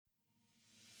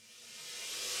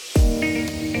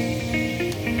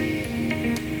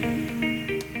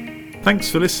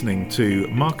Thanks for listening to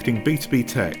Marketing B2B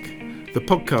Tech, the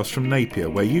podcast from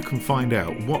Napier where you can find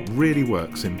out what really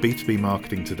works in B2B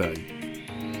marketing today.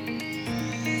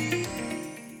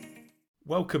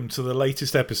 Welcome to the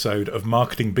latest episode of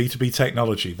Marketing B2B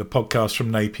Technology, the podcast from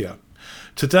Napier.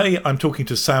 Today I'm talking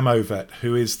to Sam Ovett,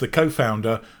 who is the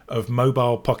co-founder of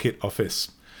Mobile Pocket Office.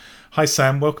 Hi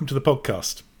Sam, welcome to the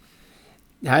podcast.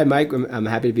 Hi Mike, I'm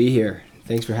happy to be here.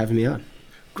 Thanks for having me on.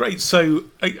 Great. So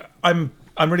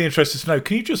I'm really interested to know,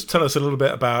 can you just tell us a little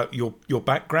bit about your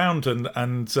background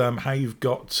and how you've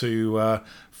got to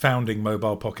founding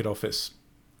Mobile Pocket Office?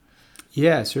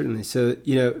 Yeah, certainly. So,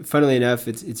 funnily enough,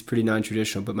 it's pretty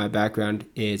non-traditional, but my background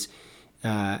is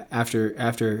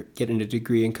after getting a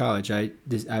degree in college, I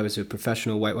was a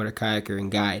professional whitewater kayaker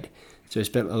and guide. So I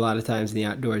spent a lot of times in the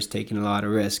outdoors taking a lot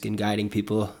of risk and guiding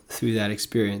people through that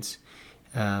experience.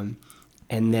 And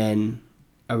then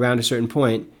around a certain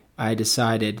point, I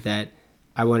decided that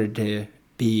I wanted to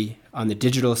be on the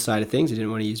digital side of things. I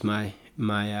didn't want to use my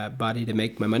body to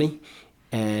make my money.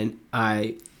 And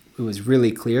it was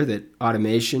really clear that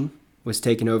automation was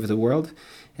taking over the world,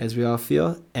 as we all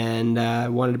feel. And I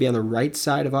wanted to be on the right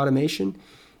side of automation.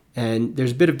 And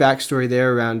there's a bit of backstory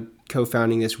there around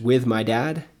co-founding this with my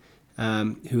dad,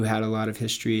 who had a lot of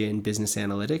history in business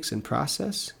analytics and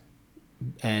process.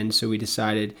 And so we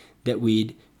decided that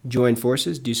we'd join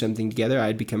forces, do something together.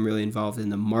 I'd become really involved in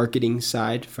the marketing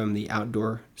side from the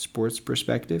outdoor sports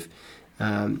perspective.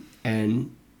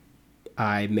 And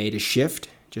I made a shift,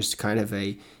 just kind of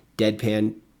a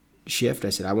deadpan shift.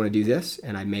 I said, I want to do this.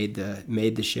 And I made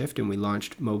the shift, and we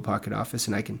launched Mobile Pocket Office.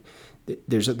 And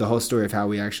there's the whole story of how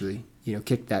we actually,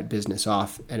 kicked that business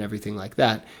off and everything like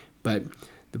that. But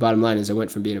the bottom line is I went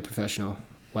from being a professional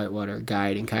whitewater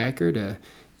guide and kayaker to,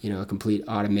 a complete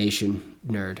automation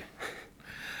nerd.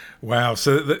 Wow.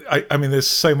 So, I mean, there's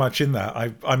so much in that.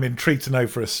 I'm intrigued to know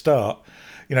for a start,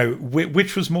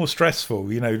 which was more stressful,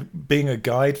 being a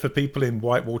guide for people in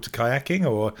whitewater kayaking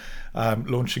or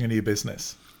launching a new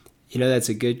business? That's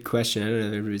a good question. I don't know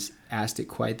if everybody's asked it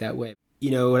quite that way.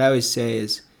 What I always say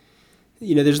is,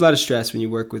 there's a lot of stress when you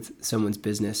work with someone's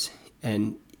business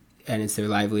and it's their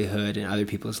livelihood and other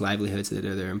people's livelihoods that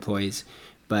are their employees.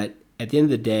 But at the end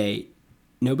of the day,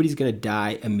 nobody's going to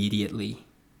die immediately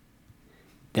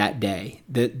that day.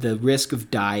 The risk of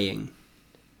dying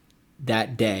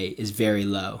that day is very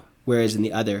low. Whereas in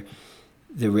the other,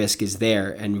 the risk is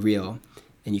there and real,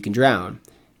 and you can drown.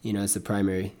 It's the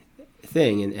primary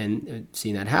thing, and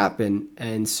seeing that happen.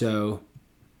 And so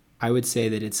I would say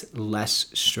that it's less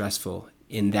stressful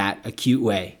in that acute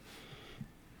way.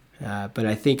 But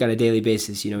I think on a daily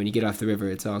basis, when you get off the river,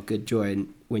 it's all good joy.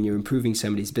 And when you're improving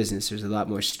somebody's business, there's a lot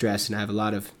more stress. And I have a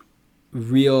lot of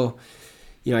real,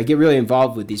 I get really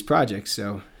involved with these projects.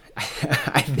 So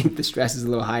I think the stress is a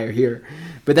little higher here,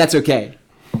 but that's okay.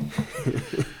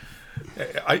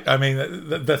 I mean,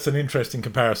 that's an interesting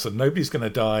comparison. Nobody's going to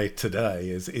die today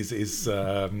is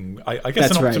I guess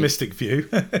that's an right. Optimistic view.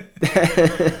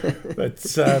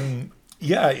 But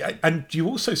yeah, and you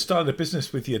also started a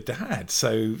business with your dad.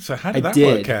 So how did that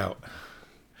work out?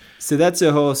 So that's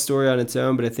a whole story on its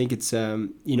own, but I think it's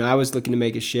I was looking to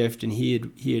make a shift, and he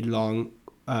had long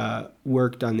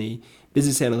worked on the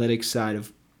business analytics side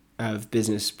of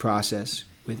business process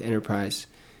with enterprise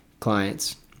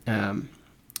clients.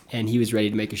 And he was ready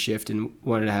to make a shift and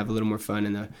wanted to have a little more fun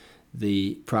in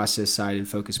the process side and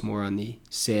focus more on the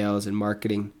sales and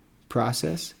marketing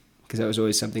process, because that was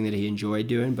always something that he enjoyed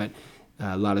doing, but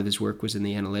a lot of his work was in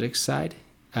the analytics side.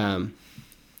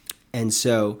 And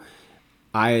so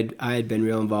I had been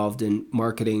real involved in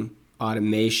marketing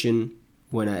automation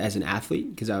as an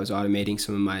athlete, because I was automating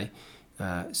some of my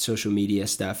social media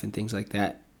stuff and things like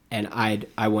that. And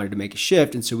I wanted to make a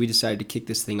shift, and so we decided to kick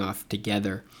this thing off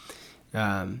together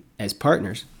as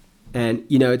partners. And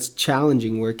it's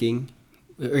challenging working,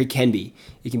 or it can be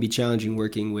challenging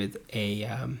working with a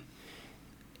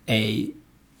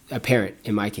parent.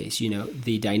 In my case,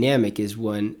 the dynamic is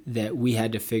one that we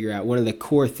had to figure out. One of the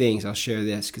core things, I'll share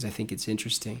this because I think it's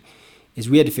interesting, is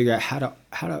we had to figure out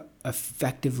how to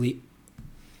effectively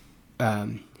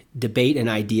debate an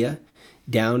idea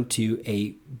down to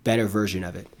a better version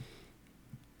of it.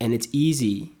 And it's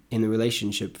easy in the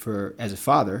relationship as a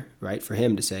father, right, for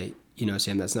him to say,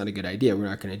 Sam, that's not a good idea. We're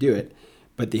not going to do it.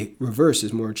 But the reverse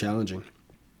is more challenging.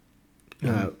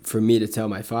 For me to tell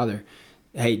my father,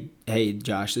 hey,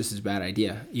 Josh, this is a bad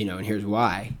idea, and here's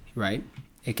why, right?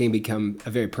 It can become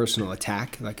a very personal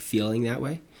attack, like feeling that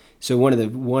way. So one of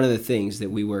the things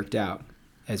that we worked out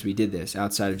as we did this,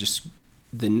 outside of just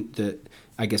the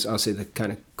I guess I'll say the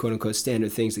kind of quote unquote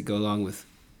standard things that go along with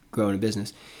growing a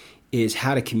business, is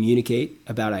how to communicate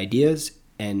about ideas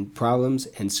and problems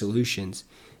and solutions,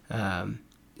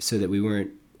 so that we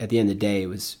weren't, at the end of the day,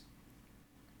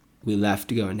 we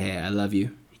left going, hey, I love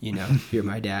you, you're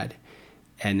my dad.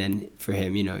 And then for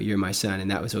him, you're my son.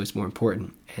 And that was always more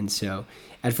important. And so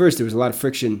at first there was a lot of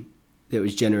friction that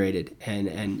was generated,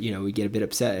 and we get a bit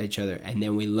upset at each other. And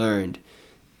then we learned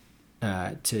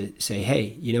to say,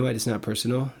 hey, you know what? It's not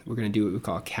personal. We're going to do what we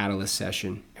call a catalyst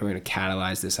session. And we're going to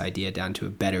catalyze this idea down to a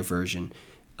better version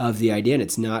of the idea. And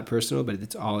it's not personal, but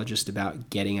it's all just about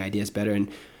getting ideas better.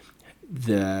 And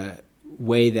the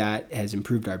way that has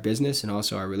improved our business and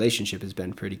also our relationship has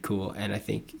been pretty cool. And I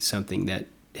think something that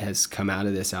has come out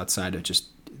of this outside of just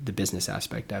the business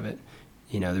aspect of it,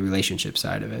 the relationship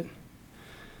side of it.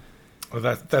 Well,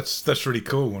 that's really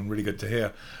cool and really good to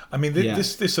hear. I mean,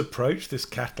 this approach, this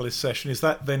catalyst session, is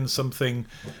that then something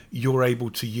you're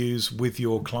able to use with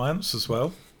your clients as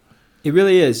well? It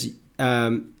really is.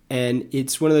 And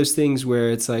it's one of those things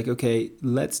where it's like, okay,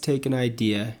 let's take an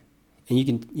idea, and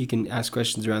you can ask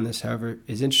questions around this, however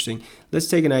is interesting. Let's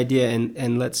take an idea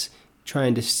and let's try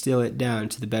and distill it down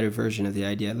to the better version of the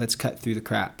idea. Let's cut through the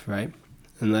crap, right?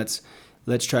 And let's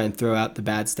try and throw out the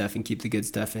bad stuff and keep the good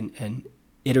stuff, and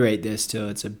iterate this till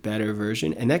it's a better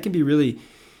version. And that can be really,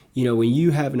 when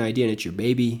you have an idea and it's your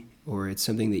baby, or it's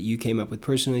something that you came up with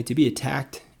personally, to be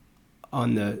attacked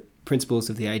on the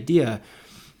principles of the idea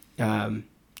can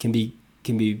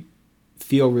be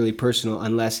feel really personal,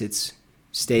 unless it's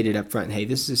stated up front, hey,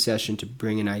 this is a session to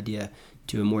bring an idea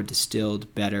to a more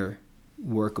distilled, better,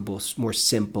 workable, more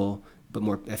simple, but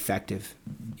more effective,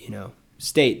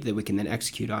 state that we can then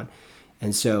execute on.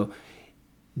 And so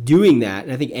doing that,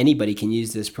 and I think anybody can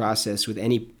use this process with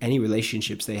any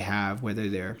relationships they have, whether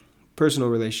they're personal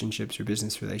relationships or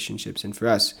business relationships. And for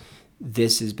us,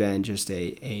 this has been just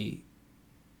really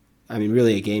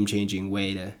a game-changing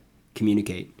way to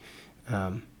communicate,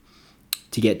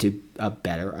 to get to a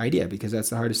better idea, because that's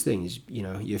the hardest thing is,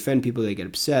 you offend people, they get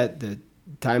upset, the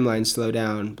timelines slow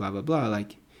down, blah, blah, blah.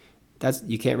 Like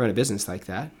you can't run a business like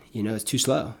that. It's too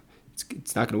slow.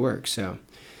 It's not going to work. So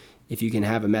if you can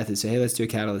have a method, say, hey, let's do a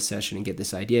catalyst session and get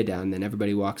this idea down, then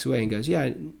everybody walks away and goes,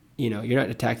 yeah, you're not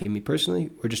attacking me personally.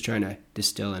 We're just trying to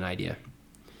distill an idea.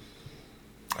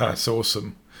 That's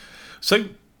awesome. So,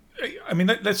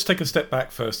 let's take a step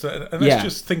back first, and let's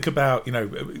just think about,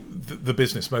 the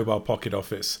business Mobile Pocket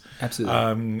Office.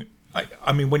 Absolutely.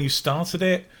 When you started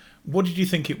it, what did you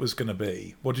think it was going to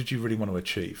be? What did you really want to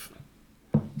achieve?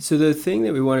 So the thing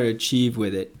that we wanted to achieve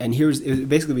with it, and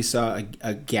basically we saw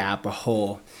a gap, a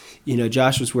hole.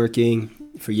 Josh was working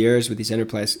for years with these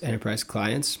enterprise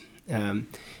clients,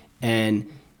 and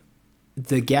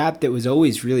the gap that was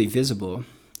always really visible,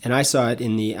 and I saw it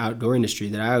in the outdoor industry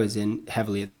that I was in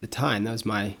heavily at the time. That was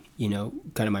my,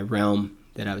 kind of my realm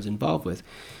that I was involved with,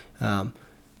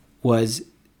 was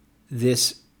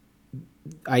this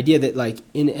idea that, like,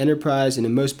 in enterprise and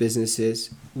in most businesses,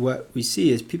 what we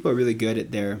see is people are really good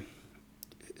at their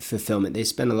fulfillment. They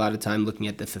spend a lot of time looking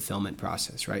at the fulfillment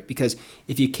process, right? Because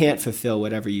if you can't fulfill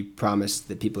whatever you promised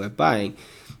that people are buying,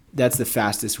 that's the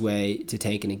fastest way to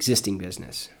tank an existing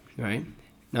business, right?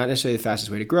 Not necessarily the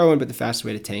fastest way to grow one, but the fastest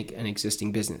way to tank an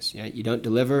existing business. Yeah? You don't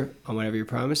deliver on whatever your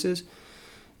promise is,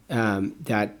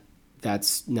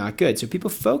 that's not good. So people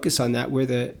focus on that. Where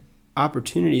the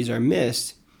opportunities are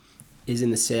missed is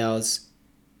in the sales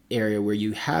area, where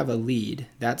you have a lead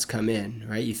that's come in,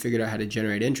 right? You figured out how to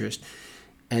generate interest.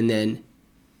 And then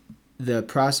the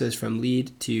process from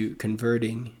lead to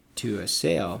converting to a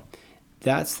sale,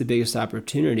 that's the biggest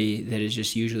opportunity that is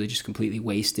just usually just completely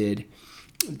wasted.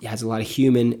 It has a lot of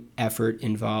human effort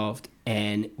involved.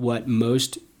 And what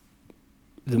the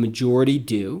majority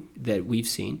do that we've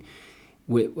seen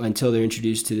until they're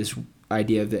introduced to this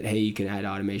idea of that, hey, you can add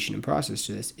automation and process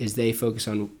to this, is they focus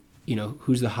on,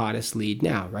 who's the hottest lead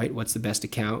now, right? What's the best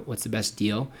account? What's the best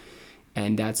deal?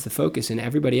 And that's the focus. And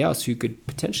everybody else who could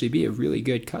potentially be a really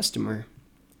good customer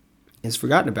is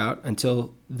forgotten about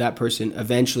until that person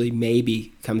eventually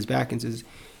maybe comes back and says,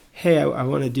 hey, I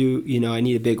want to do, I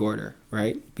need a big order,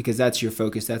 right? Because that's your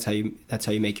focus. That's how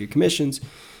you make your commissions,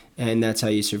 and that's how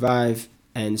you survive.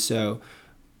 And so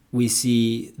we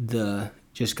see the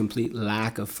just complete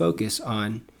lack of focus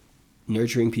on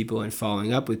nurturing people and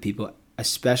following up with people,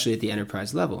 especially at the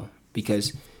enterprise level,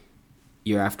 because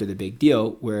you're after the big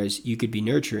deal, whereas you could be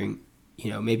nurturing,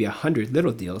 maybe 100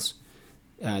 little deals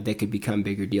that could become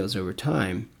bigger deals over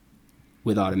time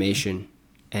with automation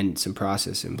and some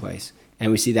process in place.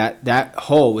 And we see that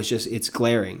hole was it's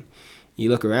glaring. You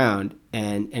look around,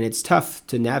 and it's tough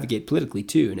to navigate politically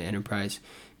too in an enterprise,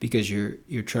 because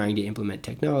you're trying to implement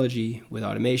technology with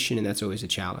automation, and that's always a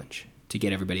challenge to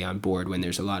get everybody on board when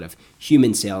there's a lot of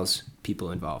human sales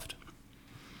people involved.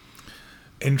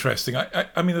 Interesting.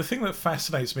 I mean, the thing that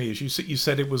fascinates me is you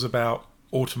said it was about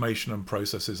automation and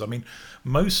processes. I mean,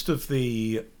 most of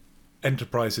the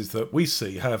enterprises that we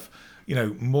see have,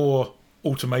 more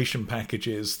automation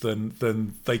packages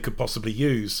than they could possibly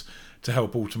use to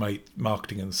help automate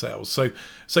marketing and sales. So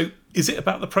is it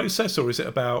about the process, or is it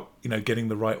about, getting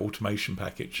the right automation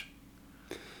package?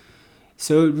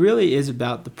 So it really is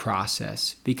about the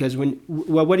process, because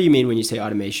what do you mean when you say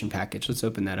automation package? Let's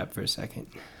open that up for a second.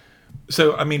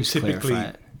 So, I mean, Just clarify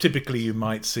it. typically you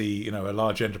might see, a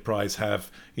large enterprise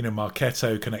have,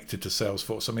 Marketo connected to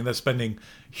Salesforce. I mean, they're spending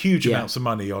huge amounts of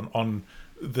money on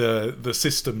the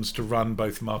systems to run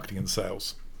both marketing and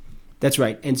sales. That's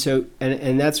right. And so,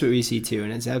 and that's what we see too.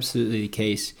 And it's absolutely the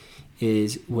case.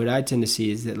 Is what I tend to see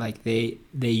is that like they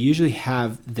usually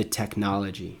have the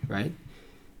technology, right?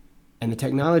 And the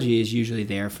technology is usually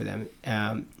there for them,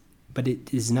 but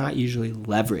it is not usually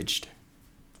leveraged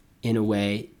in a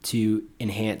way to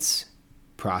enhance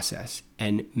process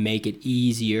and make it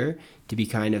easier to be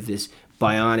kind of this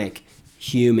bionic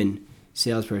human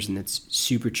salesperson that's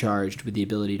supercharged with the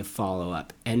ability to follow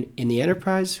up. And in the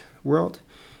enterprise world,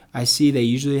 I see they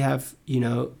usually have,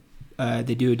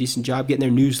 they do a decent job getting their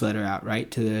newsletter out, right,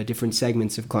 to the different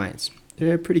segments of clients.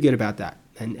 They're pretty good about that.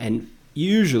 And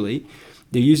usually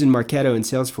they're using Marketo and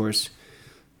Salesforce,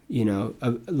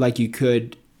 like you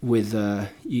could with,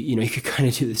 you could kind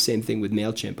of do the same thing with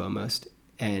MailChimp almost.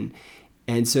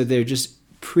 And so they're just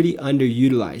pretty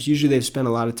underutilized. Usually they've spent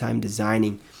a lot of time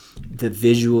designing the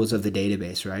visuals of the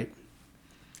database, right?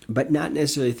 But not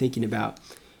necessarily thinking about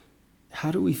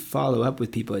how do we follow up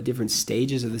with people at different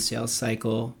stages of the sales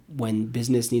cycle when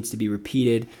business needs to be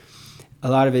repeated. A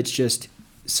lot of it's just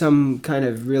some kind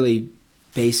of really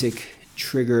basic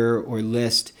trigger or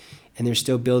list, and they're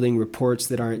still building reports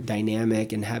that aren't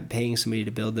dynamic and paying somebody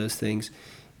to build those things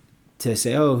to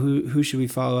say, oh, who should we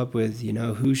follow up with?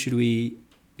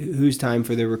 Who's time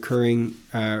for the recurring,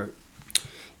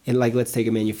 and like, let's take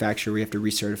a manufacturer, we have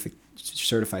to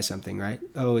certify something, right?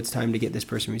 Oh, it's time to get this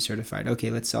person recertified. Okay,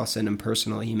 let's all send them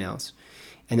personal emails.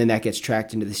 And then that gets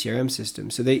tracked into the CRM system.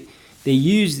 So they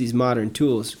use these modern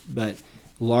tools, but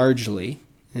largely,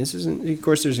 and this isn't, of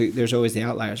course, there's always the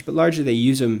outliers, but largely they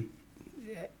use them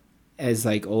as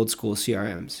like old school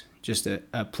CRMs, just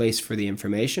a place for the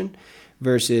information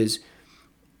versus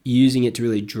using it to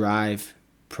really drive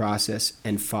process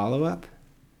and follow up.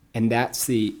 And that's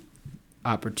the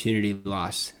opportunity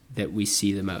loss that we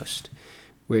see the most.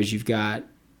 Whereas you've got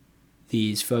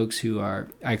these folks who are,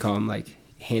 I call them like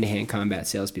hand-to-hand combat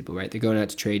salespeople, right? They're going out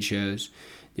to trade shows,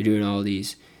 they're doing all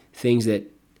these things that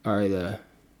are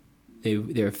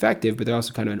they're effective, but they're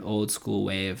also kind of an old school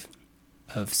way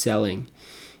of selling.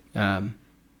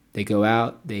 They go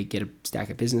out, they get a stack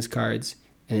of business cards,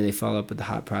 and then they follow up with the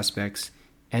hot prospects,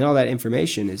 and all that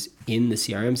information is in the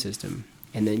CRM system.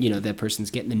 And then, that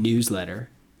person's getting the newsletter,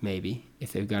 maybe,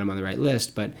 if they've got them on the right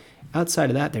list. But outside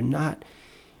of that, they're not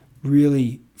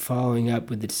really following up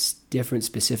with the different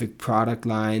specific product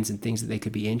lines and things that they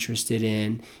could be interested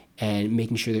in, and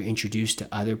making sure they're introduced to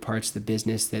other parts of the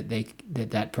business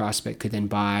that prospect could then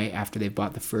buy after they've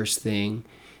bought the first thing,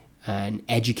 and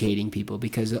educating people.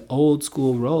 Because the old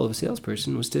school role of a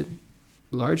salesperson was to,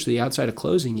 largely outside of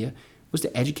closing you, was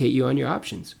to educate you on your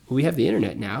options. Well, we have the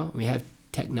internet now. We have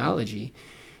technology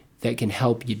that can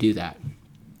help you do that.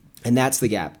 And that's the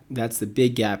gap. That's the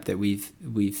big gap that we've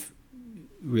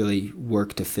really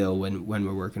worked to fill when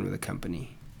we're working with a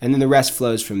company. And then the rest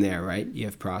flows from there, right? You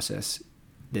have process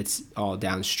that's all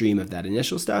downstream of that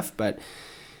initial stuff. But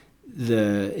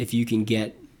if you can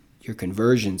get your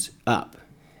conversions up,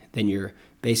 then you're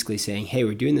basically saying, hey,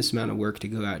 we're doing this amount of work to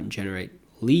go out and generate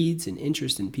leads and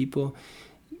interest in people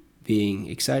being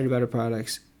excited about our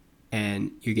products,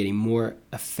 and you're getting more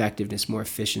effectiveness, more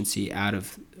efficiency out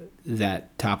of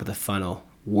that top of the funnel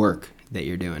work that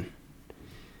you're doing.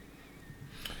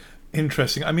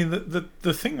 Interesting. I mean,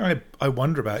 the thing I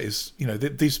wonder about is,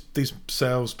 these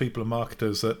sales people and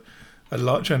marketers at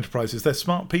large enterprises, they're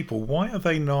smart people. Why are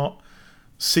they not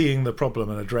seeing the problem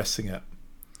and addressing it?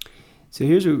 So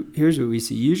here's what we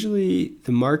see. Usually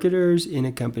the marketers in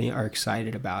a company are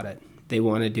excited about it. They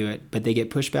want to do it, but they get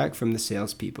pushback from the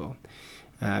salespeople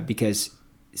because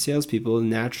salespeople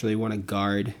naturally want to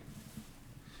guard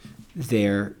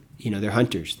they're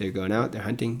hunters. They're going out, they're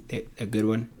hunting a good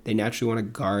one. They naturally want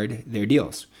to guard their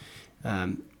deals.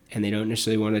 And they don't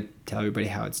necessarily want to tell everybody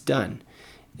how it's done.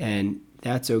 And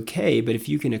that's okay, but if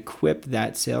you can equip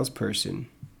that salesperson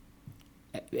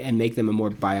and make them a more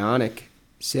bionic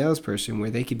salesperson where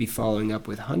they could be following up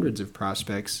with hundreds of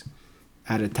prospects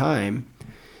at a time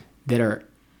that are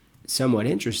somewhat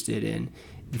interested in,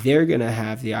 they're going to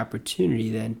have the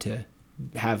opportunity then to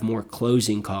have more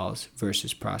closing calls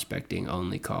versus prospecting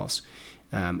only calls?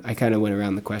 I kind of went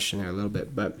around the question there a little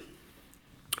bit, but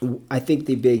I think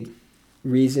the big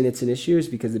reason it's an issue is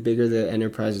because the bigger the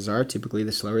enterprises are, typically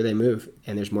the slower they move,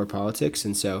 and there's more politics.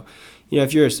 And so,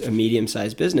 if you're a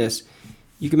medium-sized business,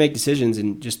 you can make decisions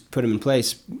and just put them in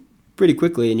place pretty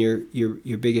quickly, and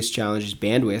your biggest challenge is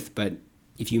bandwidth. But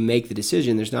if you make the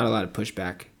decision, there's not a lot of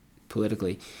pushback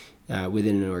politically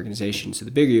within an organization. So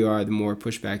the bigger you are, the more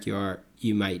pushback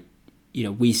you might,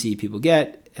 we see people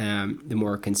get, the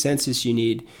more consensus you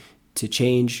need to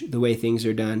change the way things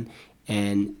are done.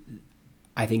 And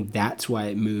I think that's why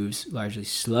it moves largely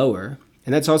slower.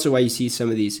 And that's also why you see some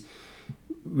of these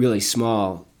really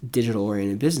small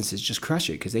digital-oriented businesses just crush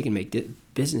it, because they can make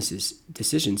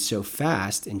decisions so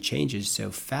fast and changes so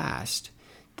fast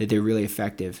that they're really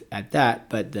effective at that.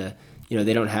 But they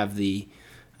don't have the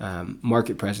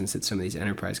market presence that some of these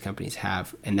enterprise companies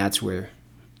have, and that's where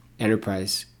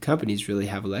enterprise companies really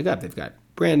have a leg up. They've got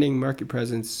branding, market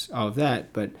presence, all of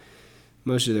that, but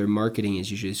most of their marketing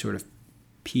is usually sort of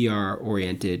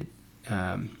PR-oriented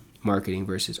marketing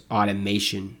versus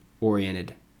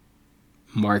automation-oriented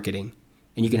marketing,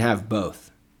 and you can have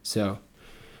both. So,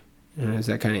 does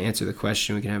that kind of answer the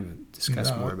question? We can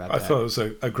discuss more about that. I thought it was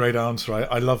a great answer.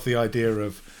 I love the idea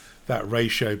of that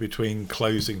ratio between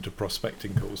closing to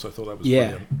prospecting calls. I thought that was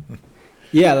brilliant.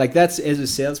 Yeah, like that's, as a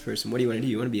salesperson, what do you want to do?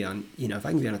 You want to be on, if I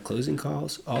can be on a closing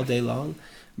calls all day long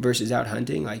versus out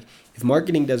hunting. Like, if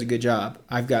marketing does a good job,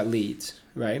 I've got leads,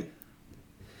 right?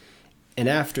 And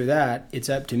after that, it's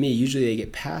up to me. Usually they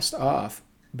get passed off,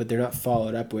 but they're not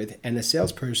followed up with. And the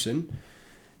salesperson,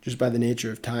 just by the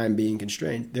nature of time being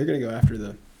constrained, they're going to go after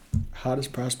the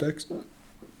hottest prospects,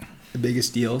 the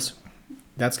biggest deals.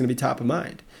 That's going to be top of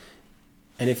mind.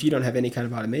 And if you don't have any kind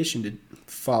of automation to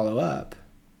follow up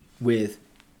with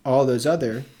all those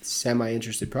other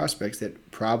semi-interested prospects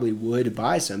that probably would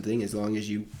buy something as long as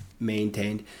you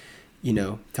maintained,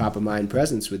 top of mind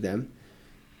presence with them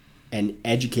and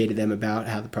educated them about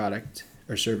how the product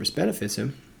or service benefits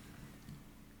them,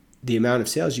 the amount of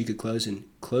sales you could close and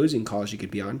closing calls you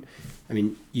could be on,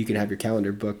 you can have your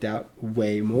calendar booked out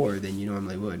way more than you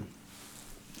normally would.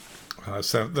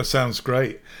 That sounds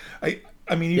great.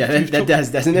 That does,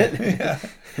 doesn't it? Yeah.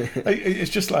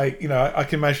 It's just like, I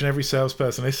can imagine every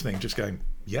salesperson listening just going,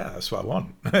 yeah, that's what I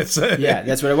want. That's what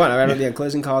I want. I want to be on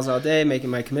closing calls all day, making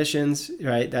my commissions,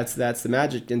 right? That's the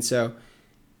magic. And so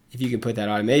if you can put that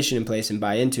automation in place and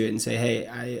buy into it and say,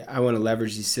 hey, I want to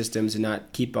leverage these systems and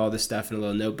not keep all this stuff in a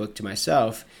little notebook to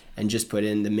myself and just put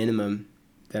in the minimum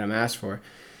that I'm asked for,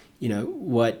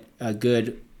 what a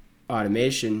good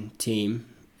automation team,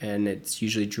 and it's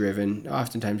usually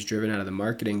oftentimes driven out of the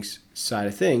marketing side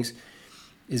of things,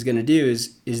 is going to do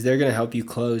is they're going to help you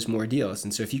close more deals.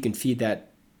 And so if you can feed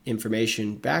that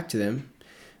information back to them,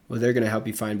 well, they're going to help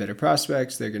you find better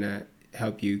prospects. They're going to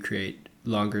help you create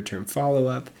longer term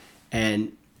follow-up.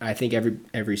 And I think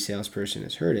every salesperson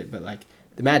has heard it, but like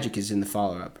the magic is in the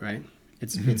follow-up, right?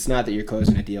 It's not that you're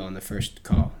closing a deal on the first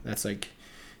call. That's like,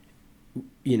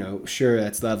 sure,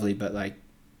 that's lovely, but like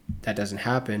that doesn't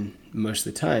happen most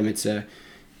of the time. It's a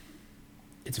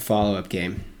follow-up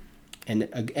game.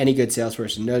 And any good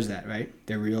salesperson knows that, right?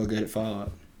 They're real good at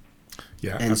follow-up.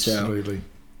 Yeah, and absolutely. So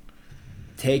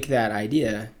take that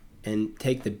idea and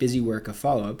take the busy work of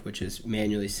follow-up, which is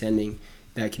manually sending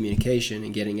that communication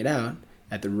and getting it out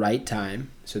at the right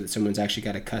time so that someone's actually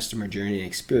got a customer journey and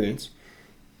experience,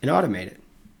 and automate it.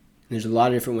 And there's a lot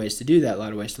of different ways to do that, a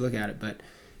lot of ways to look at it, but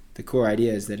the core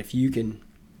idea is that if you can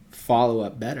follow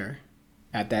up better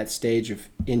at that stage of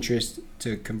interest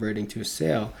to converting to a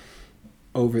sale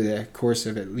over the course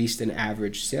of at least an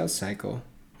average sales cycle,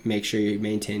 make sure you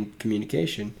maintain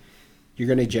communication, you're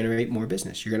going to generate more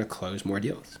business. You're going to close more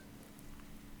deals.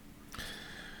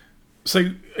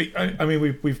 So,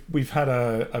 we've had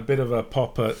a bit of a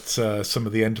pop at some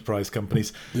of the enterprise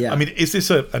companies. Yeah. Is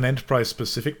this an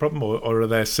enterprise-specific problem, or are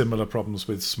there similar problems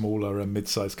with smaller and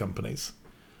mid-sized companies?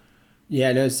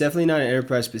 Yeah, no, it's definitely not an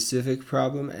enterprise-specific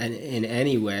problem, and in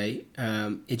any way,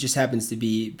 it just happens to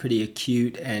be pretty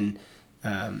acute. And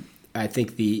I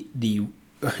think the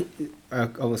I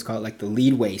almost call it like the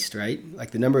lead waste, right?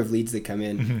 Like the number of leads that come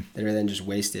in that are then just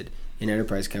wasted in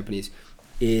enterprise companies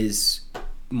is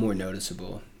more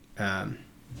noticeable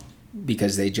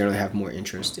because they generally have more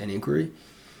interest and inquiry.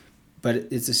 But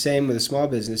it's the same with a small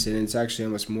business, and it's actually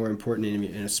almost more important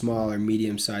in a small or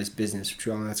medium-sized business, which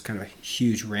that's kind of a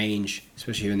huge range,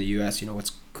 especially here in the U.S.,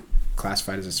 what's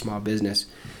classified as a small business.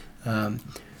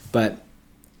 But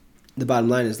the bottom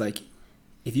line is, like,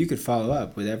 if you could follow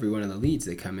up with every one of the leads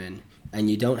that come in, and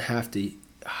you don't have to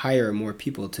hire more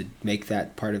people to make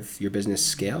that part of your business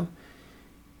scale,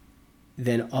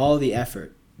 then all the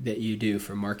effort that you do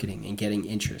for marketing and getting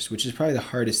interest, which is probably the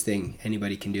hardest thing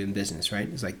anybody can do in business, right?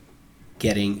 It's like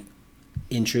getting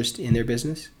interest in their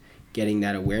business, getting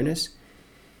that awareness.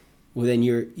 Well, then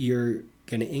you're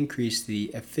going to increase the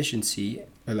efficiency,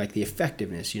 or like the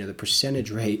effectiveness, the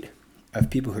percentage rate of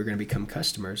people who are going to become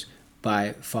customers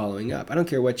by following up. I don't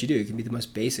care what you do. It can be the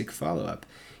most basic follow-up.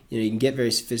 You can get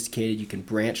very sophisticated. You can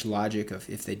branch logic of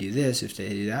if they do this, if they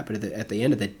do that. But at the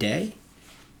end of the day,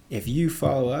 if you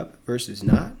follow up versus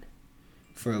not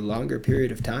for a longer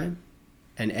period of time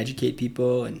and educate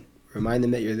people and remind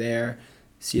them that you're there,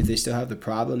 see if they still have the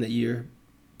problem that your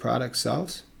product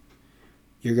solves,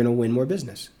 you're going to win more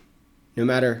business, no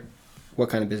matter what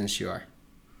kind of business you are.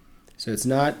 So it's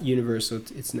not universal,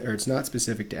 it's not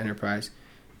specific to enterprise.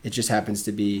 It just happens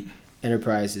to be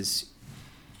enterprise is,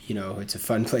 it's a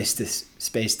fun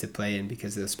space to play in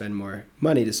because they'll spend more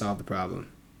money to solve the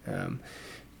problem.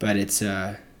 But it's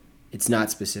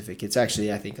not specific. It's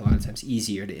actually, I think, a lot of times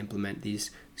easier to implement these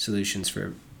solutions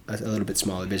for a little bit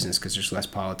smaller business because there's less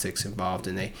politics involved,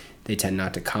 and they tend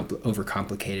not to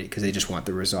overcomplicate it because they just want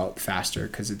the result faster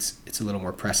because it's a little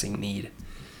more pressing need.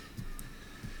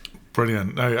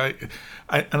 Brilliant. No,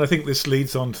 I think this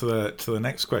leads on to the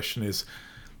next question is,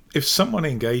 if someone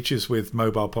engages with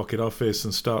Mobile Pocket Office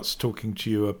and starts talking to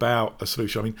you about a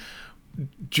solution, I mean,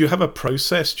 do you have a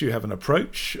process? Do you have an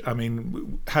approach? I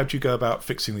mean, how do you go about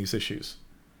fixing these issues?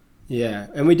 Yeah,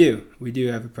 and we do. We do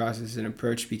have a process and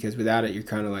approach because without it, you're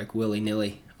kind of like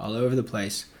willy-nilly all over the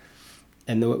place.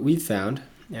 And what we've found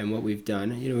and what we've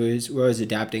done, we're always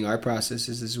adapting our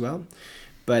processes as well.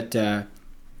 But let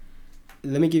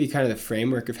me give you kind of the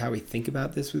framework of how we think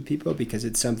about this with people, because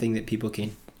it's something that people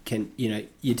can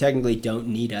you technically don't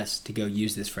need us to go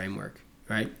use this framework,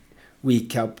 right? We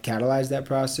help catalyze that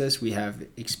process. We have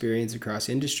experience across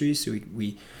industries, so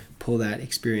we pull that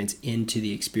experience into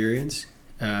the experience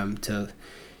because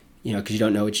you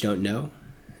don't know what you don't know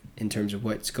in terms of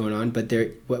what's going on. But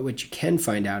what you can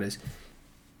find out is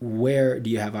where do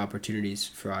you have opportunities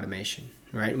for automation,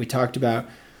 right? And we talked about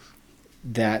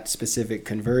that specific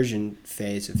conversion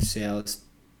phase of sales,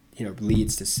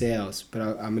 leads to sales. But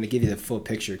I'm going to give you the full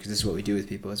picture because this is what we do with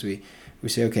people is we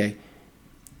say, okay,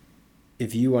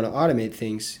 if you want to automate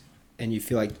things and you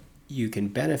feel like you can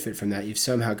benefit from that, you've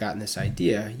somehow gotten this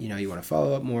idea, you want to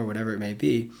follow up more, whatever it may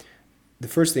be. The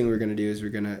first thing we're going to do is we're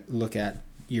going to look at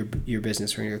your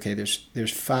business. We're going to go, okay,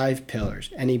 there's 5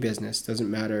 pillars. Any business, doesn't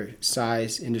matter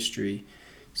size, industry,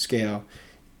 scale,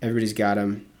 everybody's got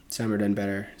them. Some are done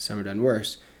better, some are done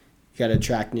worse. You got to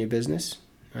attract new business,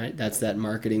 right? That's that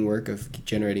marketing work of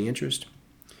generating interest.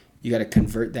 You got to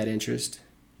convert that interest.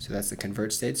 So that's the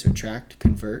convert state. So attract,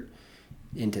 convert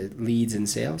into leads and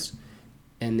sales.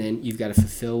 And then you've got to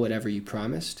fulfill whatever you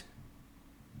promised.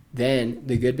 Then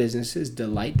the good businesses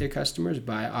delight their customers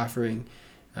by offering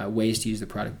ways to use the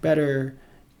product better,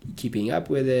 keeping up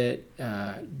with it,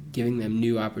 giving them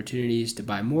new opportunities to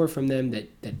buy more from them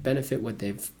that benefit what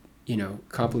they've,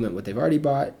 complement what they've already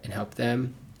bought and help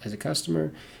them as a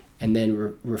customer. And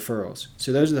then referrals.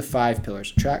 So those are the 5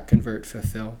 pillars: attract, convert,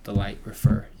 fulfill, delight,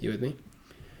 refer. You with me?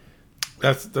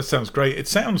 That sounds great. It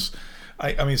sounds,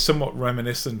 I mean, somewhat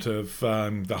reminiscent of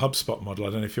the HubSpot model.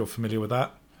 I don't know if you're familiar with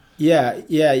that. Yeah.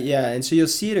 And so you'll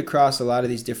see it across a lot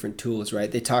of these different tools,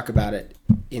 right? They talk about it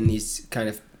in these kind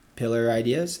of pillar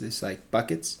ideas, this like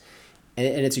buckets, and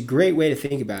it's a great way to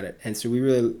think about it. And so we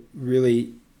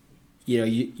really,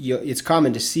 it's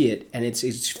common to see it, and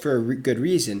it's for a good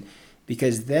reason.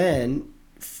 Because then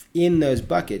in those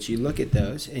buckets, you look at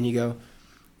those and you go,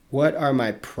 what are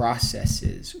my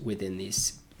processes within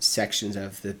these sections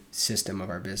of the system of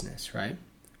our business, right?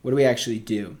 What do we actually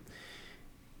do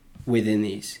within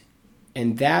these?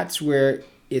 And that's where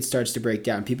it starts to break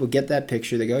down. People get that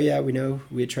picture. They go, yeah, we know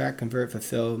we attract, convert,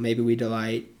 fulfill. Maybe we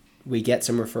delight. We get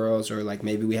some referrals, or like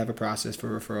maybe we have a process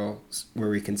for referrals where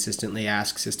we consistently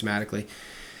ask systematically.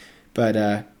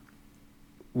 But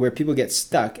where people get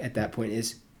stuck at that point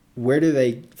is how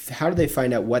do they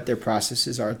find out what their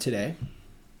processes are today,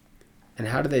 and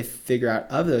how do they figure out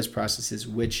of those processes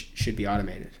which should be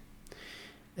automated?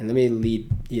 And let me lead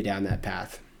you down that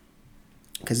path,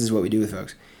 because this is what we do with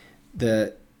folks.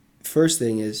 The first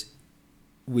thing is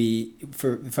the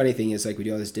funny thing is, like, we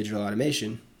do all this digital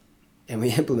automation and we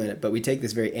implement it, but we take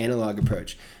this very analog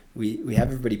approach. We have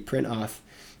everybody print off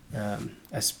a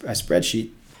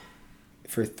spreadsheet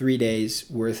for 3 days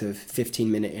worth of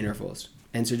 15-minute intervals.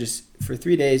 And so just for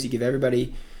 3 days, you give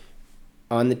everybody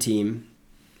on the team,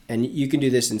 and you can do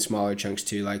this in smaller chunks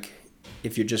too. Like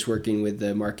if you're just working with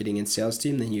the marketing and sales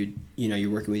team, then you're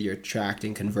working with your attract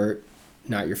and convert,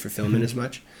 not your fulfillment as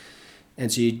much. And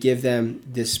so you'd give them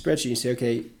this spreadsheet. You say,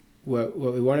 okay, what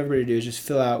we want everybody to do is just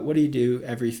fill out, what do you do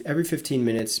every 15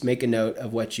 minutes, make a note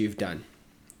of what you've done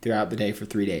throughout the day for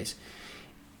 3 days.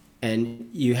 And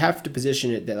you have to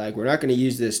position it that, like, we're not going to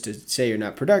use this to say you're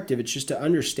not productive. It's just to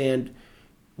understand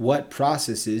what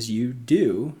processes you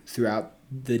do throughout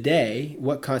the day,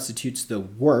 what constitutes the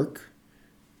work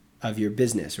of your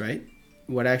business, right?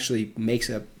 What actually makes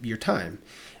up your time.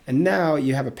 And now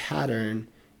you have a pattern,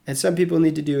 and some people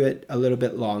need to do it a little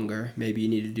bit longer. Maybe you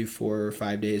need to do 4 or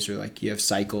 5 days, or like you have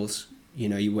cycles. You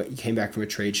know, you came back from a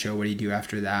trade show. What do you do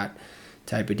after that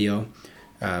type of deal?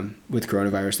 With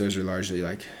coronavirus, those are largely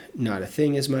like not a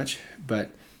thing as much,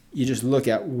 but you just look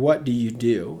at what do you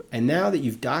do. And now that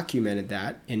you've documented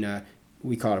that in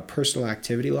we call it a personal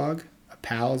activity log, a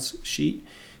PALS sheet,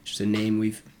 which is a name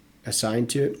we've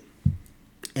assigned to it.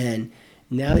 And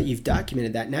now that you've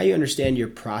documented that, now you understand your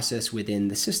process within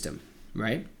the system,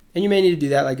 right? And you may need to do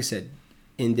that, like I said,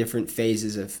 in different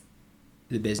phases of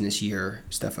the business year,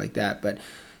 stuff like that. But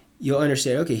you'll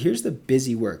understand, okay, here's the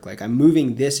busy work. Like, I'm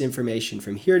moving this information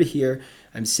from here to here.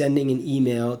 I'm sending an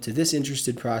email to this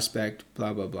interested prospect,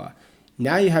 blah, blah, blah.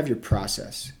 Now you have your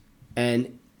process.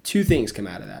 And 2 things come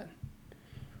out of that.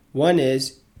 One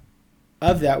is,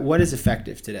 of that, what is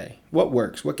effective today? What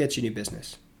works? What gets you new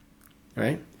business?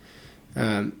 Right?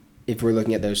 If we're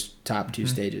looking at those top 2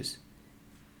 stages.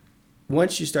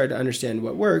 Once you start to understand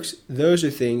what works, those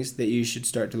are things that you should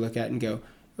start to look at and go,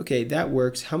 okay, that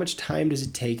works. How much time does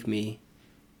it take me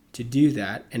to do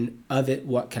that? And of it,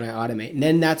 what can I automate? And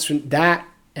then that's when that,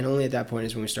 and only at that point,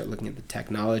 is when we start looking at the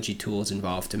technology tools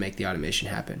involved to make the automation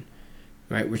happen,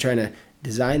 right? We're trying to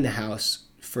design the house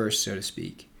first, so to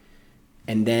speak,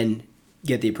 and then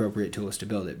get the appropriate tools to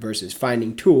build it, versus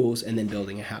finding tools and then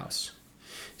building a house.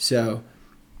 So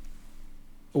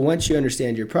once you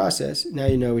understand your process, now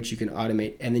you know what you can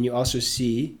automate. And then you also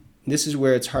see, this is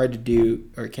where it's hard to do,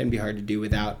 or it can be hard to do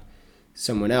without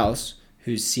someone else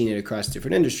who's seen it across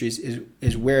different industries,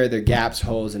 is where there are gaps,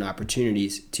 holes, and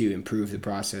opportunities to improve the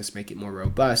process, make it more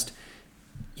robust.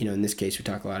 You know, in this case, we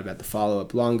talk a lot about the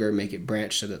follow-up longer, make it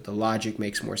branch so that the logic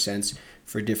makes more sense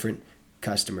for different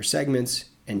customer segments,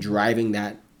 and driving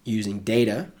that using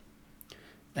data,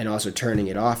 and also turning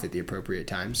it off at the appropriate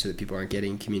time so that people aren't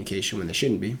getting communication when they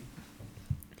shouldn't be.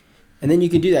 And then you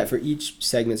can do that for each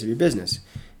segments of your business.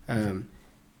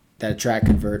 That attract,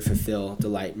 convert, fulfill,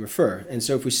 delight, and refer. And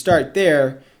so if we start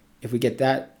there, if we get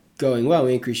that going well,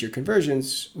 we increase your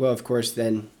conversions, well, of course,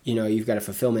 then, you know, you've got a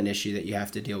fulfillment issue that you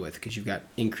have to deal with, because you've got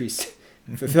increased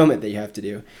fulfillment that you have to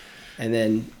do. And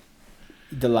then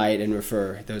delight and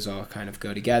refer, those all kind of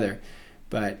go together.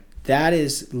 But that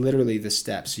is literally the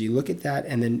steps. So you look at that,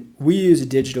 and then we use a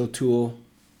digital tool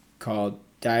called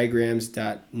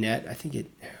diagrams.net. I think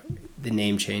the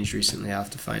name changed recently. I'll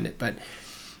have to find it. But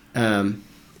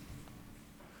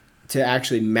to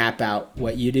actually map out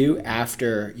what you do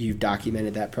after you've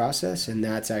documented that process. And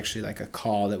that's actually like a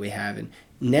call that we have. And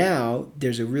now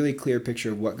there's a really clear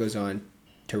picture of what goes on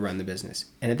to run the business.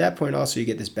 And at that point also, you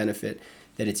get this benefit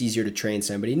that it's easier to train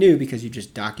somebody new, because you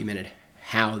just documented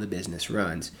how the business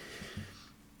runs.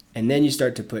 And then you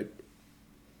start to put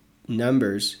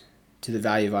numbers to the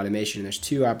value of automation. And there's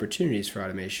 2 opportunities for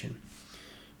automation.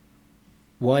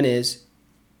 One is,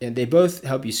 and they both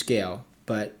help you scale,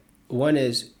 but one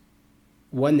is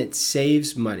one that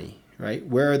saves money, right?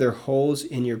 Where are there holes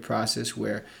in your process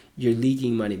where you're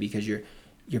leaking money because you're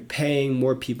paying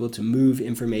more people to move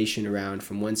information around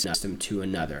from one system to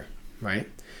another, right?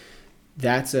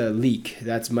 That's a leak.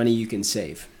 That's money you can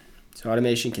save. So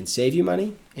automation can save you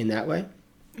money in that way,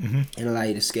 and allow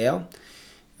you to scale,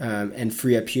 and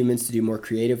free up humans to do more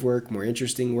creative work, more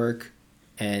interesting work.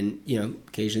 And, you know,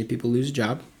 occasionally people lose a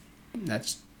job.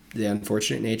 That's the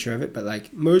unfortunate nature of it. But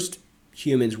like, most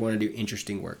humans want to do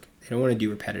interesting work. They don't want to do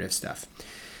repetitive stuff.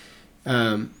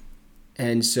 And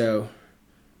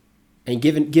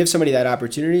give somebody that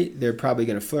opportunity, they're probably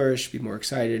going to flourish, be more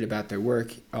excited about their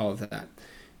work, all of that.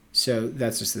 So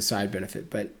that's just the side benefit.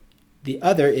 But the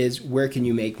other is, where can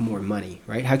you make more money,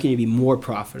 right? How can you be more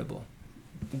profitable?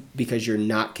 Because you're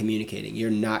not communicating,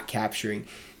 you're not capturing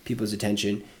people's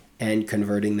attention and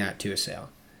converting that to a sale.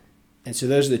 And so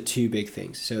those are the 2 big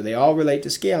things. So they all relate to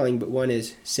scaling, but one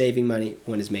is saving money,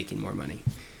 one is making more money.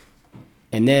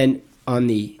 And then on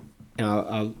the,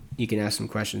 and you can ask some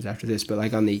questions after this, but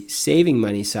like on the saving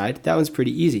money side, that one's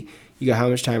pretty easy. You go, how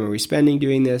much time are we spending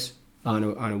doing this on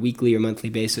a weekly or monthly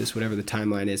basis, whatever the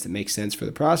timeline is that makes sense for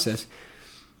the process.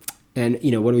 And,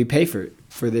 you know, what do we pay for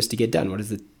this to get done? What is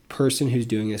the person who's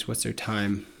doing this, what's their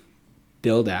time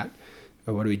billed at?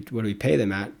 Or what do we pay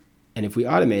them at? And if we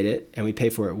automate it and we pay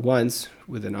for it once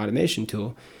with an automation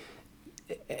tool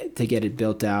to get it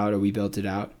built out, or we built it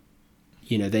out,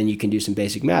 then you can do some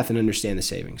basic math and understand the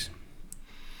savings.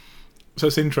 So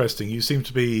it's interesting. You seem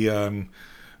to be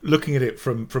looking at it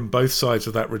from both sides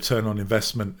of that return on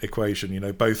investment equation,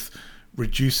 both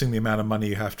reducing the amount of money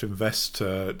you have to invest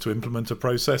to implement a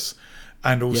process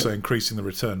and also increasing the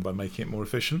return by making it more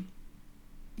efficient.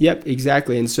 Yep,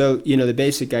 exactly. And so, the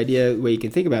basic idea, the way you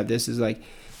can think about this is like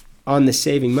on the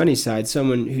saving money side,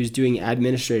 someone who's doing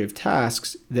administrative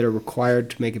tasks that are required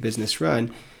to make a business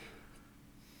run,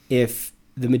 if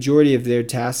the majority of their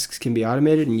tasks can be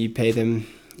automated and you pay them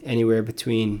anywhere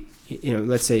between,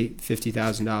 let's say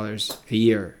 $50,000 a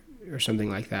year or something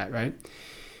like that, right?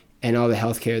 And all the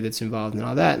healthcare that's involved and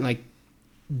all that. And like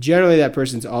generally that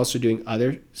person's also doing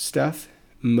other stuff.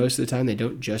 Most of the time they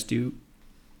don't just do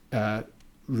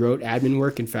rote admin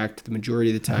work. In fact, the majority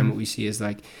of the time what we see is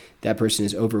like that person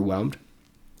is overwhelmed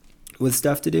with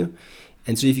stuff to do.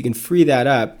 And so if you can free that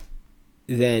up,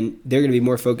 then they're going to be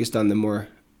more focused on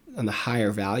the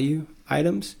higher value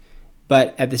items.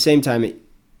 But at the same time,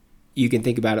 you can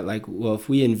think about it like, well, if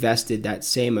we invested that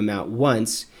same amount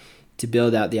once to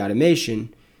build out the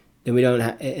automation, then we don't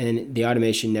and the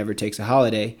automation never takes a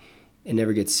holiday and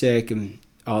never gets sick and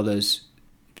all those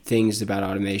things about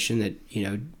automation that,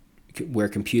 where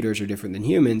computers are different than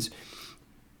humans,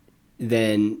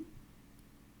 then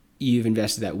you've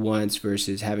invested that once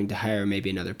versus having to hire maybe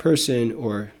another person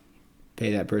or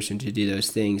pay that person to do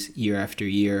those things year after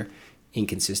year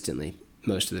inconsistently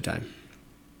most of the time.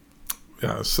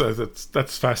 Yeah, so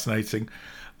that's fascinating.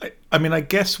 I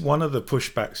guess one of the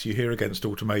pushbacks you hear against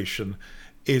automation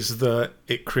is that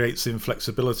it creates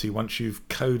inflexibility. Once you've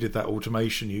coded that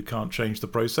automation, you can't change the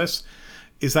process.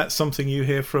 Is that something you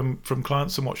hear from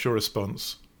clients, and what's your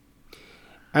response?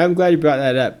 I'm glad you brought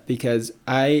that up because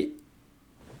we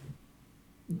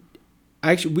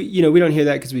don't hear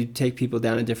that because we take people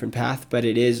down a different path, but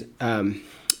it is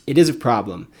a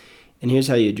problem. And here's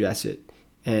how you address it.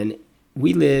 And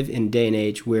we live in a day and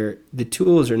age where the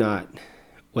tools are not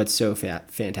what's so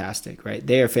fantastic, right?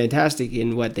 They are fantastic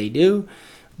in what they do,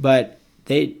 but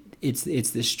it's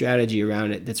the strategy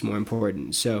around it that's more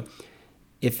important. So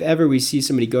if ever we see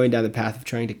somebody going down the path of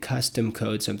trying to custom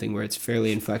code something where it's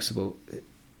fairly inflexible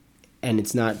and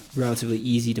it's not relatively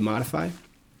easy to modify,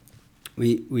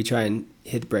 we try and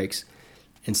hit the brakes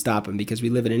and stop them, because we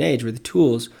live in an age where the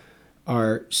tools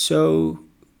are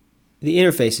the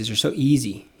interfaces are so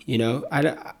easy.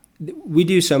 We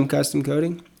do some custom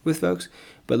coding with folks,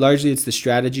 but largely it's the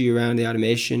strategy around the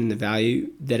automation and the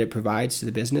value that it provides to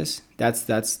the business. That's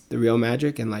the real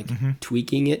magic, and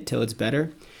tweaking it till it's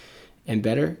better and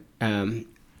better. And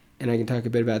I can talk a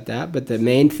bit about that. But the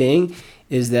main thing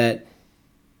is that,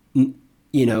 kind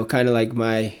of like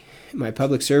my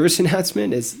public service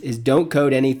announcement is don't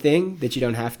code anything that you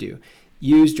don't have to.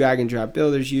 Use drag and drop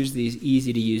builders, use these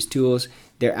easy to use tools.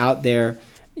 They're out there.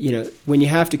 When you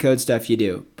have to code stuff, you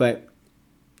do. But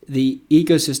the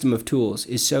ecosystem of tools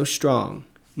is so strong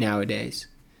nowadays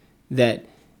that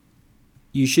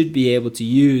you should be able to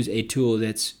use a tool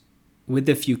that's, with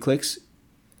a few clicks,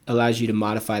 allows you to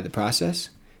modify the process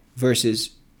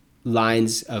versus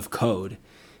lines of code.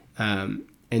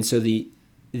 And so the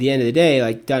end of the day,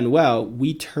 like done well,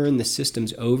 we turn the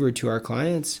systems over to our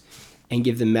clients and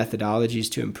give them methodologies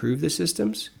to improve the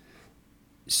systems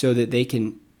so that they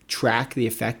can track the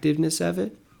effectiveness of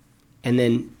it. And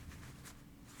then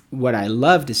what I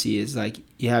love to see is like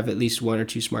you have at least one or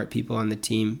two smart people on the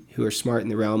team who are smart in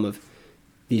the realm of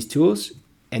these tools,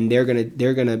 and they're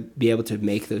gonna be able to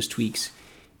make those tweaks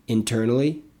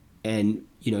internally. And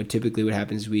typically what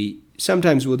happens is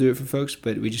sometimes we'll do it for folks,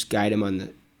 but we just guide them on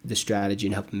the strategy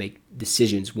and help them make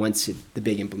decisions once the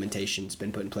big implementation's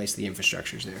been put in place, the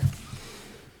infrastructure's there.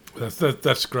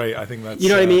 That's great. I think that's...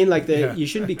 what I mean? Like you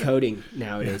shouldn't be coding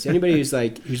nowadays. Anybody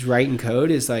who's writing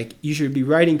code is like, you should be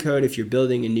writing code if you're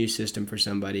building a new system for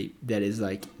somebody that is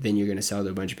like, then you're going to sell to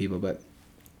a bunch of people. But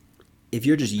if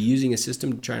you're just using a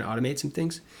system to try and automate some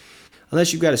things,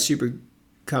 unless you've got a super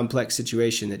complex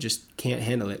situation that just can't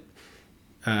handle it,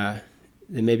 then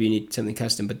maybe you need something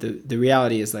custom. But the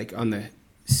reality is, like on the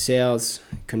sales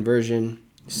conversion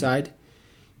side,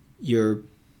 you're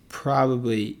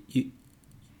probably...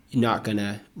 not going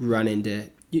to run into,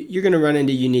 you're going to run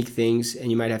into unique things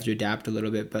and you might have to adapt a little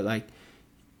bit, but like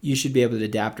you should be able to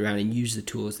adapt around and use the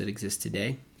tools that exist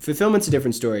today. Fulfillment's a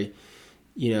different story.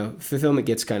 Fulfillment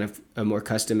gets kind of a more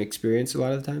custom experience a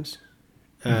lot of the times.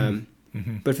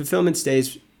 But fulfillment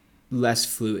stays less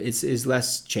fluid. It's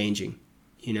less changing.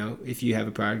 If you have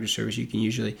a product or service, you can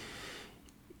usually,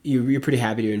 you're pretty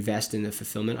happy to invest in the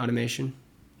fulfillment automation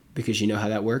because you know how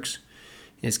that works.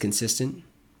 It's consistent.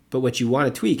 But what you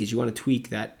want to tweak is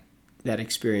that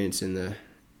experience in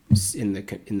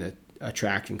the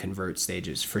attract and convert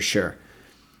stages for sure.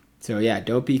 So yeah,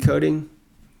 don't be coding.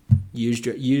 Use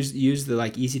the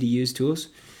like easy to use tools,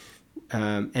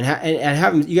 and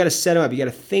have them. You got to set them up. You got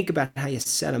to think about how you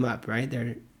set them up. Right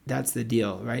there, that's the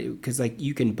deal, right? Because like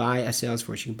you can buy a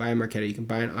Salesforce, you can buy a Marketo, you can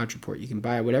buy an Ontraport, you can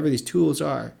buy whatever these tools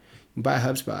are. You can buy a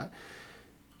HubSpot,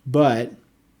 but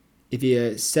if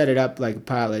you set it up like a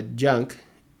pile of junk,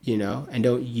 and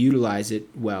don't utilize it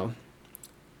well,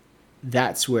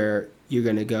 that's where you're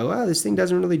going to go, oh, this thing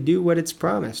doesn't really do what it's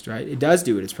promised, right? It does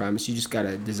do what it's promised. You just got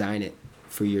to design it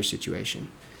for your situation.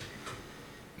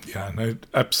 Yeah, no,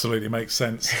 absolutely makes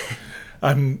sense.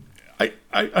 I'm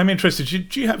interested.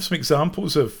 Do you have some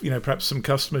examples of, perhaps some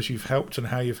customers you've helped and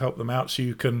how you've helped them out, so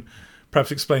you can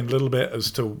perhaps explain a little bit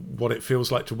as to what it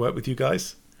feels like to work with you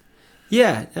guys?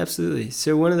 Yeah, absolutely.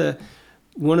 So one of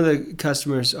the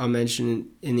customers I'll mention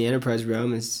in the enterprise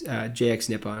realm is JX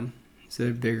Nippon. So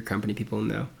they're a bigger company, people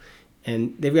know,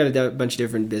 and they've got a bunch of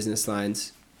different business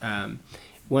lines.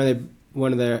 One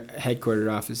of their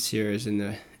headquartered office here is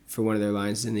for one of their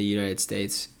lines in the United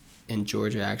States, in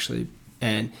Georgia actually,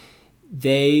 and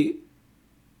they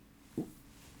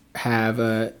have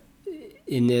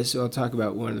in this. I'll talk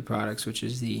about one of the products, which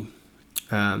is the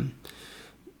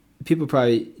people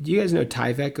probably. Do you guys know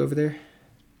Tyvek over there?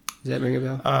 Does that ring a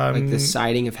bell? Like the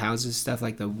siding of houses, stuff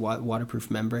like the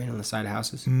waterproof membrane on the side of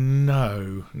houses?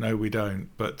 No, we don't.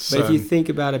 But if you think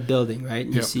about a building, right,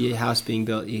 and you see a house being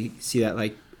built, you see that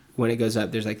like when it goes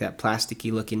up, there's like that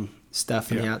plasticky looking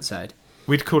stuff on the outside.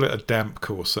 We'd call it a damp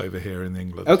course over here in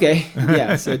England. Okay,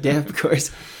 yeah, so damp course.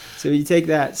 So you take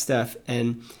that stuff,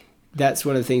 and that's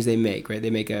one of the things they make, right? They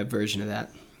make a version of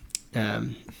that.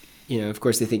 Of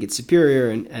course, they think it's superior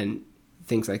and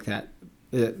things like that.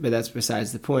 But that's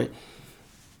besides the point.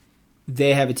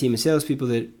 They have a team of salespeople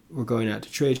that were going out to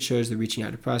trade shows. They're reaching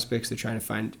out to prospects. They're trying to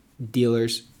find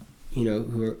dealers,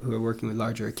 who are working with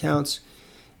larger accounts.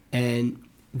 And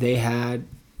they had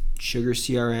Sugar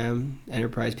CRM.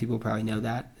 Enterprise people probably know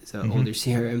that. It's an older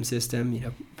CRM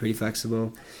system, pretty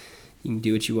flexible. You can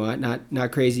do what you want.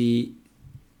 Not crazy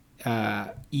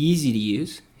easy to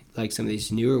use like some of these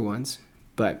newer ones,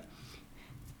 but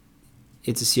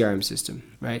it's a CRM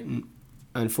system, right? And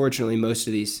unfortunately, most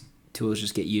of these tools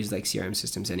just get used like CRM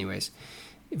systems anyways,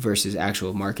 versus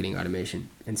actual marketing automation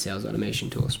and sales automation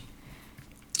tools.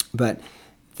 But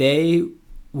they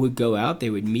would go out, they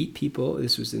would meet people.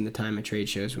 This was in the time of trade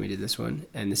shows when we did this one.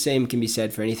 And the same can be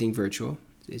said for anything virtual.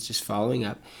 It's just following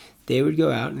up. They would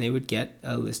go out and they would get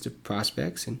a list of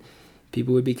prospects, and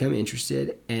people would become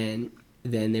interested, and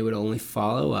then they would only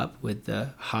follow up with the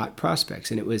hot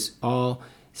prospects. And it was all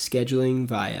scheduling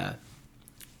via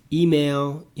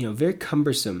email, very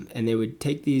cumbersome. And they would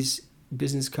take these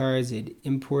business cards, they'd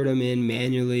import them in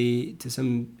manually to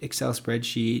some Excel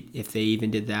spreadsheet, if they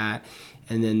even did that.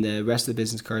 And then the rest of the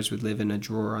business cards would live in a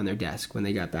drawer on their desk when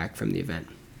they got back from the event.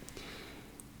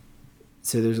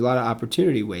 So there's a lot of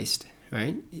opportunity waste,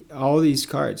 right? All these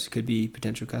cards could be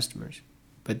potential customers,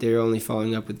 but they're only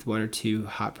following up with one or two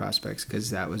hot prospects because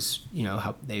that was,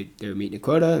 how they were meeting a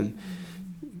quota and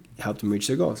helped them reach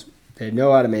their goals. They had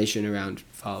no automation around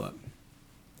follow-up.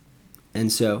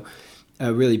 And so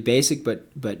a really basic but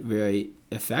very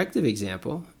effective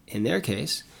example in their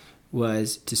case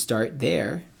was to start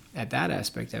there at that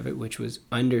aspect of it, which was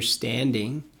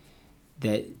understanding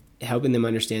that, helping them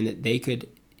understand that they could,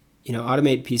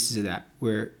 automate pieces of that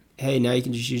where, hey, now you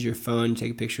can just use your phone,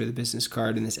 take a picture of the business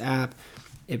card in this app.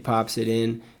 It pops it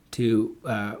in to,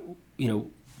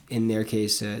 in their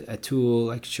case, a tool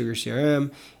like Sugar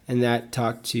CRM, and that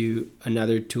talked to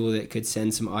another tool that could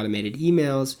send some automated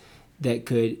emails that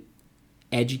could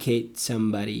educate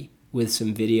somebody with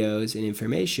some videos and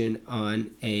information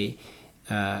on a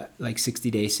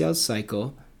 60-day sales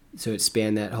cycle. So it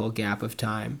spanned that whole gap of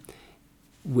time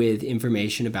with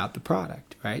information about the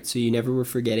product, right? So you never were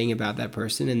forgetting about that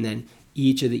person. And then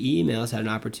each of the emails had an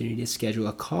opportunity to schedule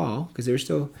a call, because they were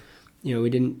still, we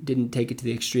didn't take it to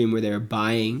the extreme where they were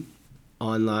buying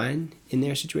online in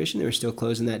their situation. They were still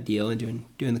closing that deal and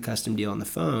doing the custom deal on the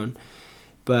phone.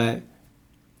 But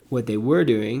what they were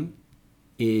doing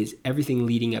is everything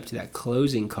leading up to that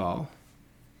closing call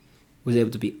was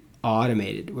able to be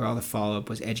automated, where all the follow-up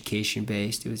was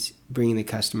education-based. It was bringing the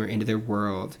customer into their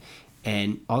world.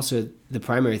 And also the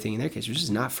primary thing in their case was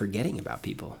just not forgetting about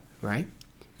people, right?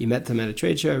 You met them at a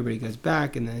trade show, everybody goes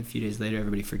back, and then a few days later,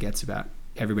 everybody forgets about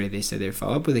everybody they said they'd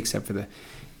follow up with, except for the,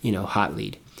 hot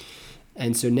lead.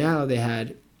 And so now they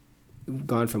had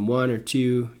gone from one or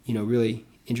two, really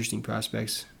interesting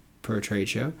prospects per trade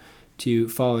show to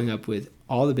following up with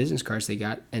all the business cards they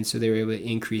got. And so they were able to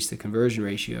increase the conversion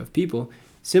ratio of people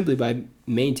simply by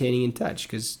maintaining in touch,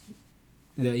 because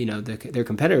their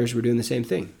competitors were doing the same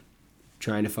thing,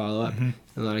 trying to follow up, in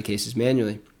a lot of cases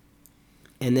manually.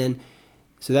 And then,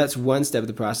 so that's one step of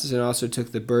the process. And also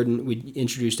took the burden. We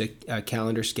introduced a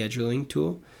calendar scheduling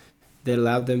tool that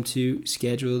allowed them to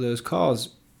schedule those calls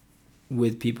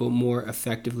with people more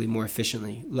effectively, more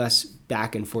efficiently, less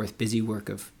back and forth busy work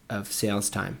of sales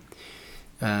time.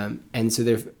 And so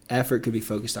their effort could be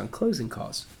focused on closing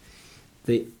calls.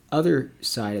 The other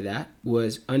side of that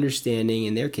was understanding,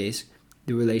 in their case,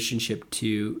 the relationship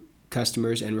to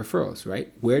customers and referrals,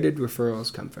 right? Where did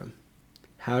referrals come from?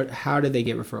 How did they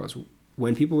get referrals?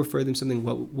 When people refer them something,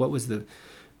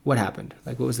 what happened?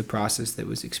 Like, what was the process that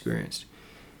was experienced?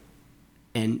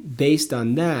 And based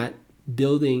on that,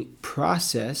 building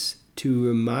process to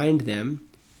remind them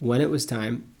when it was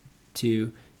time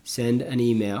to send an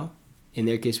email. In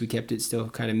their case, we kept it still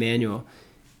kind of manual,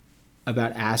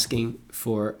 about asking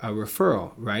for a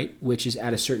referral, right? Which is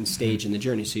at a certain stage in the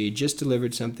journey. So you just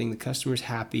delivered something, the customer's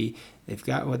happy, they've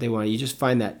got what they want. You just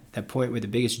find that point where the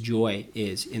biggest joy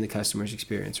is in the customer's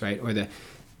experience, right? Or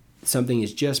something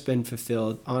has just been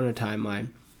fulfilled on a timeline.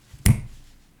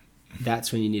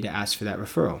 That's when you need to ask for that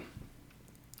referral.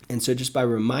 And so just by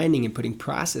reminding and putting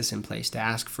process in place to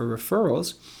ask for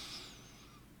referrals,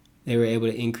 they were able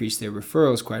to increase their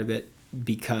referrals quite a bit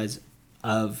because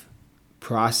of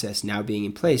process now being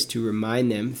in place to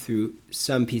remind them through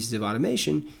some pieces of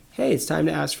automation, hey, it's time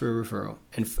to ask for a referral,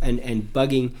 and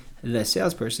bugging the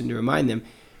salesperson to remind them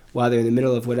while they're in the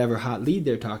middle of whatever hot lead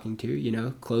they're talking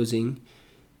to, closing,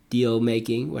 deal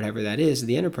making, whatever that is at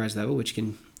the enterprise level, which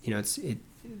can,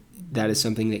 that is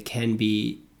something that can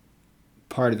be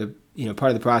part of the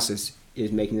process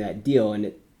is making that deal,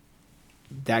 and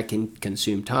that can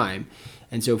consume time.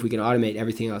 And so if we can automate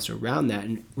everything else around that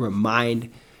and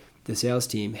remind the sales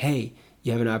team, hey,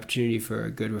 you have an opportunity for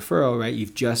a good referral, right?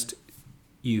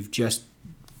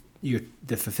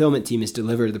 The fulfillment team has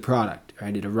delivered the product,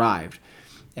 right? It arrived,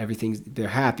 they're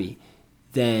happy.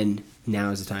 Then now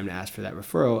is the time to ask for that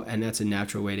referral, and that's a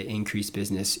natural way to increase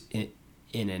business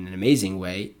in an amazing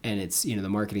way. And it's, the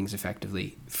marketing's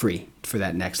effectively free for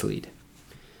that next lead.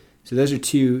 So those are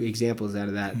two examples out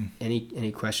of that.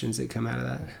 Any questions that come out of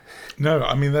that? No,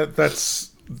 I mean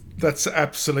that's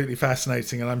absolutely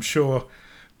fascinating, and I'm sure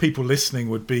people listening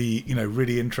would be,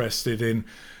 really interested in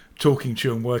talking to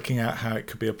you and working out how it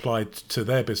could be applied to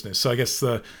their business. So I guess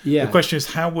the question is,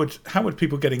 how would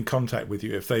people get in contact with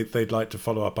you if they'd like to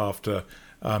follow up after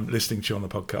listening to you on the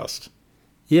podcast?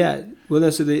 Yeah,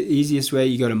 well, so the easiest way,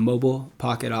 you go to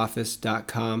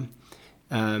mobilepocketoffice.com.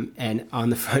 And on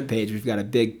the front page, we've got a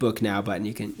big book now button.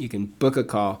 You can book a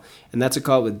call, and that's a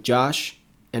call with Josh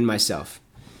and myself.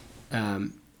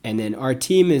 And then our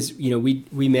team is, we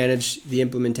manage the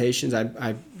implementations.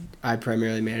 I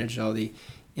primarily manage all the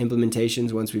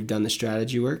implementations once we've done the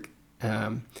strategy work.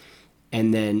 And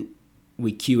then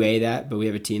we QA that, but we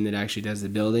have a team that actually does the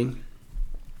building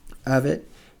of it.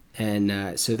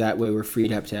 And so that way we're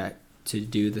freed up to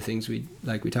do the things we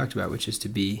talked about, which is to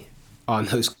be on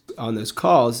those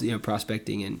calls,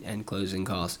 prospecting and closing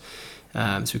calls.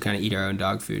 So we kind of eat our own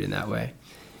dog food in that way.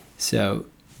 So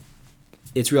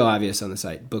it's real obvious on the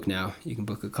site. Book now. You can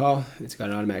book a call. It's got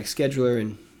an automatic scheduler,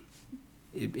 and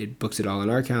it books it all on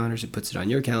our calendars. It puts it on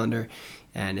your calendar,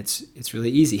 and it's really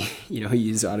easy.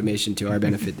 Use automation to our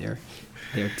benefit there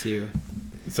too.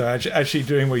 So actually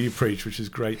doing what you preach, which is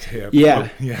great to hear. Yeah.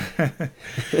 Yeah.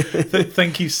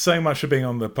 Thank you so much for being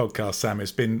on the podcast, Sam.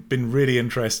 It's been really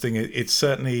interesting. It's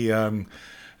certainly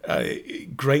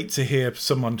great to hear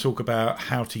someone talk about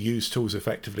how to use tools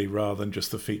effectively rather than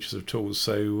just the features of tools.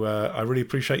 So I really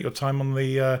appreciate your time on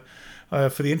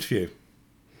for the interview.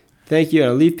 Thank you.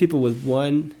 I'll leave people with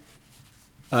one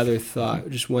other thought,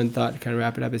 just one thought to kind of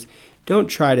wrap it up, is don't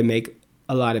try to make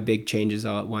a lot of big changes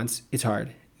all at once. It's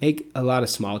hard. Make a lot of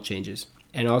small changes.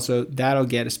 And also that'll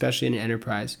get, especially in an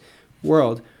enterprise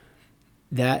world,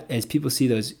 that as people see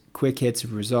those quick hits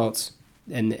of results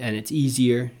and it's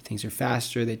easier, things are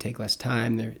faster, they take less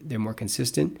time, they're more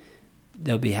consistent,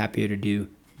 they'll be happier to do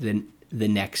the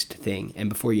next thing. And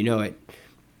before you know it,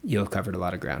 you'll have covered a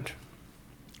lot of ground.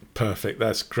 Perfect.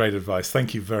 That's great advice.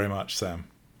 Thank you very much, Sam.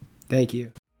 Thank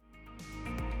you.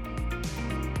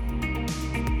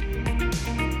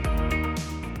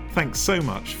 Thanks so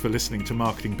much for listening to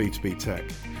Marketing B2B Tech.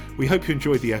 We hope you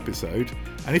enjoyed the episode,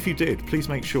 and if you did, please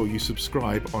make sure you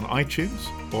subscribe on iTunes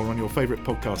or on your favourite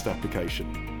podcast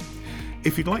application.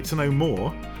 If you'd like to know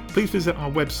more, please visit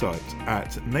our website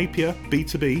at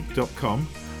napierb2b.com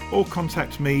or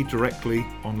contact me directly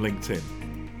on LinkedIn.